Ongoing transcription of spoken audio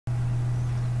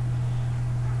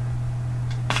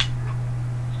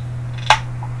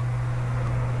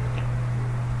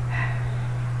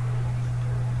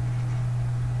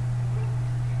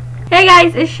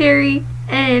guys, it's Sherry,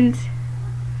 and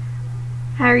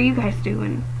how are you guys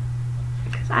doing?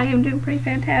 Because I am doing pretty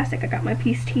fantastic. I got my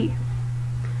peace tea.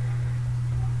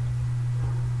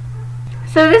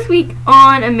 So this week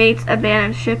on A Mate's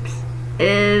Abandoned Ships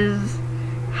is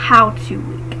how-to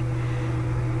week.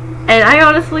 And I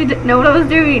honestly didn't know what I was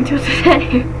doing until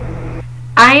today.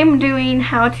 I am doing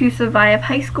how to survive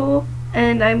high school,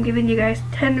 and I'm giving you guys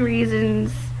 10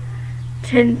 reasons,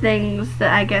 10 things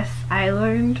that I guess I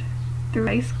learned through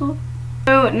high school.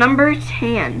 So number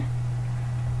 10.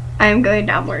 I am going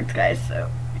downwards, guys,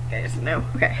 so you guys know.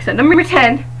 Okay, so number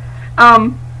 10.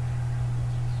 I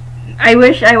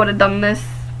wish I would have done this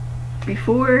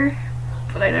before,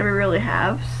 but I never really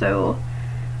have, so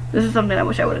this is something I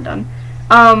wish I would have done.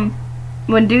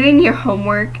 When doing your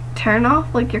homework, turn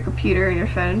off like your computer and your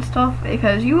phone and stuff,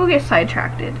 because you will get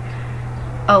sidetracked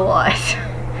a lot.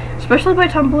 Especially by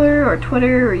Tumblr or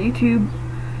Twitter or YouTube.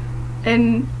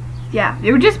 And yeah,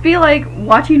 it would just be like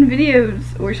watching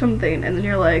videos or something, and then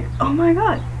you're like, oh my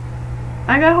god,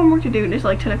 I got homework to do, and it's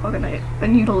like 10 o'clock at night,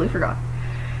 and you totally forgot.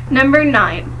 Number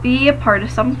 9, be a part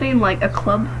of something like a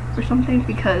club or something,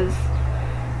 because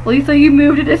Lisa, you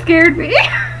moved and it scared me.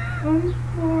 I'm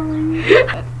sorry.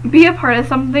 Be a part of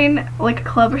something like a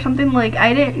club or something. Like,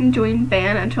 I didn't join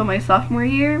band until my sophomore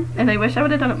year, and I wish I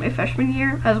would have done it my freshman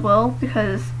year as well,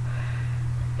 because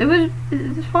it was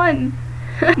fun.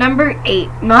 Number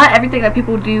 8, not everything that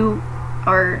people do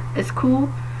is cool,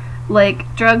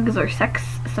 like drugs or sex,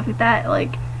 stuff like that.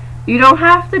 Like, you don't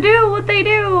have to do what they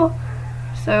do,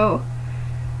 so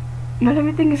not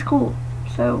everything is cool,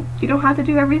 so you don't have to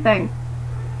do everything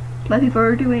that people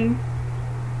are doing.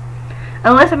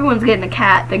 Unless everyone's getting a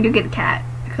cat, then go get a cat,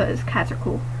 because cats are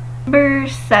cool. Number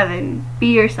 7, be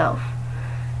yourself.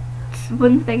 It's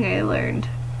one thing I learned.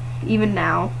 Even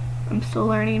now, I'm still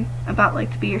learning about,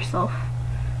 like, to be yourself.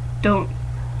 Don't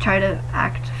try to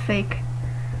act fake,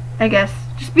 I guess.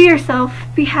 Just be yourself,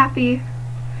 be happy,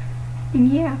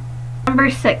 and yeah.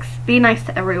 Number 6, be nice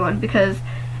to everyone, because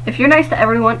if you're nice to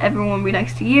everyone, everyone will be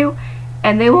nice to you,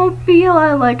 and they won't be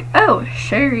like, oh,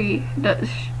 Sherry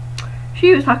does.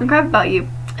 She was talking crap about you.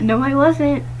 No, I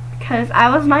wasn't, because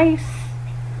I was nice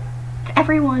to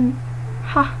everyone.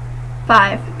 Ha.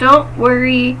 5, don't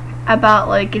worry about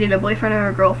like getting a boyfriend or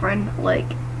a girlfriend like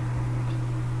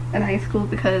in high school,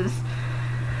 because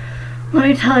let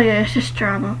me tell you, it's just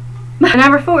drama.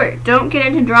 Number 4, don't get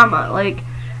into drama. Like,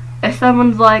 if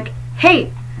someone's like,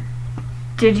 hey,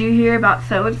 did you hear about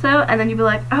so and so? And then you'd be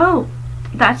like, oh,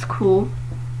 that's cool,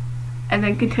 and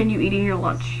then continue eating your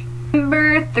lunch.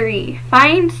 Number 3,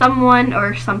 find someone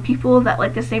or some people that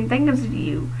like the same thing as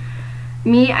you.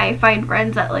 Me, I find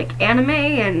friends that like anime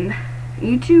and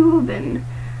YouTube and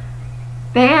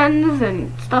bands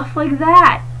and stuff like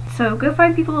that. So go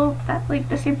find people that like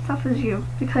the same stuff as you,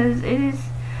 because it's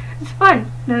fun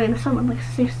knowing that someone likes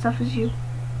the same stuff as you.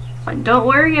 And don't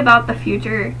worry about the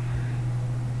future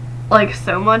like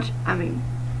so much. I mean,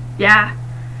 yeah,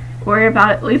 worry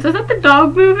about it. Lisa, is that the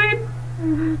dog moving?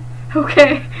 Mm-hmm.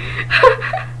 Okay.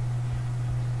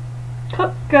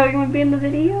 Going would be in the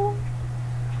video?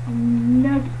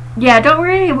 No. Yeah, don't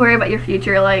really worry about your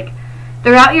future. Like,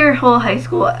 throughout your whole high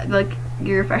school, like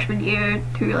your freshman year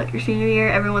to like your senior year,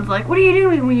 everyone's like, what are you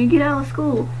doing when you get out of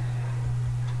school?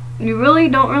 You really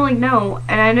don't really know,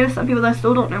 and I know some people that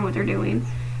still don't know what they're doing.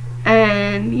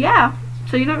 And yeah,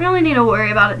 so you don't really need to worry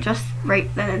about it just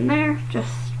right then and there.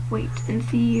 Just wait and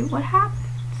see what happens.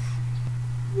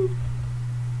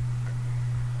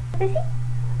 Do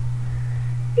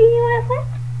you want to play?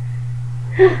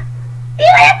 Do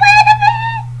you want to play with me?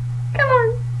 Come on,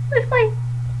 let's play.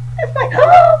 Let's play.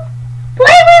 Oh,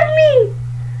 play with me!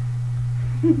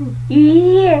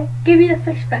 Yeah, give me the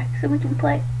fish back so we can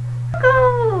play.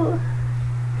 Go!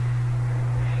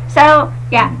 So,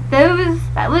 yeah,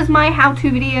 that was my how-to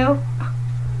video.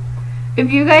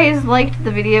 If you guys liked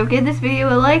the video, give this video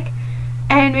a like,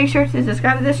 and make sure to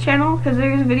subscribe to this channel, because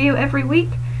there's a video every week,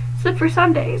 except for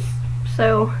Sundays.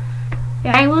 So,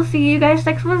 yeah, I will see you guys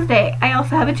next Wednesday. I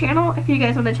also have a channel if you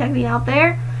guys want to check me out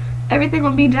there. Everything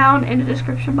will be down in the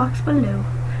description box below.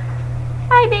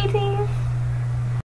 Bye, matey!